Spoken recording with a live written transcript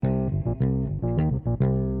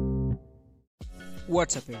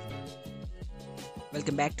What's up, everyone?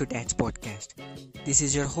 Welcome back to Dad's Podcast. This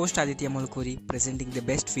is your host Aditya Molkuri presenting the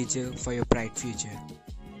best feature for your bright future.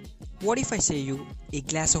 What if I say you a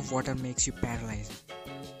glass of water makes you paralyzed?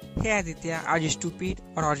 Hey Aditya, are you stupid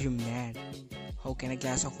or are you mad? How can a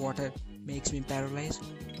glass of water makes me paralyzed?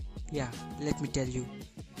 Yeah, let me tell you.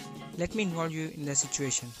 Let me involve you in the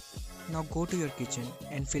situation. Now go to your kitchen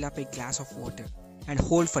and fill up a glass of water and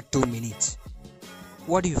hold for 2 minutes.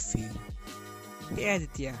 What do you feel? Hey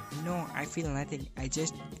Aditya, no, I feel nothing.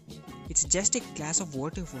 It's just a glass of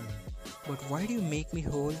water for me. But why do you make me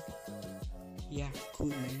hold? Yeah, cool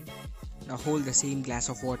man. Now hold the same glass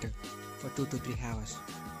of water for 2 to 3 hours.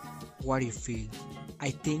 What do you feel?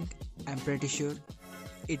 I'm pretty sure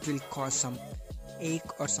it will cause some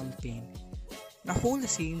ache or some pain. Now hold the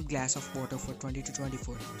same glass of water for 20 to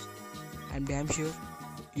 24 hours. I'm damn sure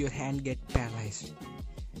your hand get paralyzed.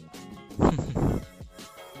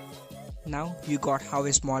 Now you got how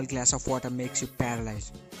a small glass of water makes you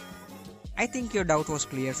paralyzed. I think your doubt was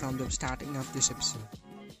clear from the starting of this episode.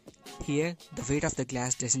 Here, the weight of the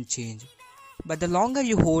glass doesn't change, but the longer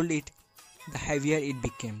you hold it, the heavier it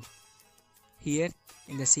becomes. Here,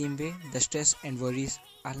 in the same way, the stress and worries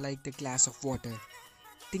are like the glass of water.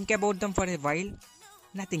 Think about them for a while,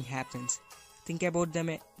 nothing happens. Think about them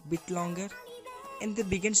a bit longer, and it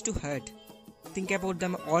begins to hurt. Think about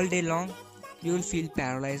them all day long, you will feel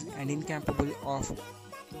paralyzed and incapable of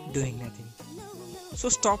doing nothing. So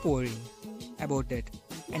stop worrying about it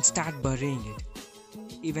and start burying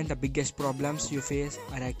it. Even the biggest problems you face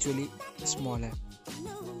are actually smaller.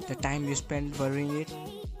 The time you spend worrying it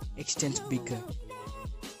extends bigger.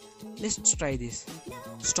 Let's try this.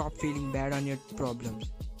 Stop feeling bad on your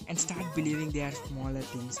problems and start believing they are smaller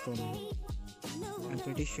things for me. I'm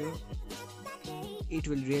pretty sure it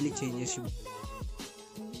will really change you.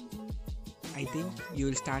 I think you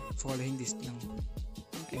will start following this now.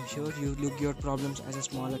 I'm sure you look your problems as a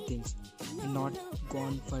smaller things and not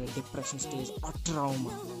gone for a depression stage or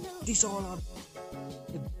trauma. These all are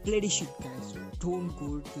bloody shit, guys. Don't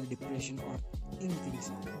go to the depression or anything.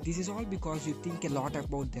 This is all because you think a lot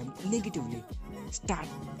about them negatively. Start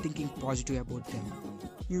thinking positive about them.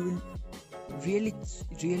 You will really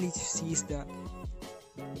see the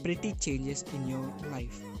pretty changes in your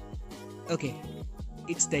life. Okay,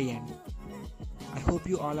 it's the end. I hope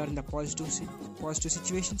you all are in the positive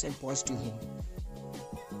situations and positive mood.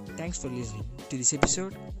 Thanks for listening to this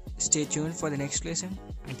episode. Stay tuned for the next lesson.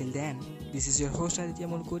 Until then, this is your host Aditya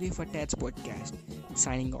Molkuri for Dad's Podcast.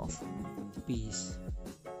 Signing off. Peace.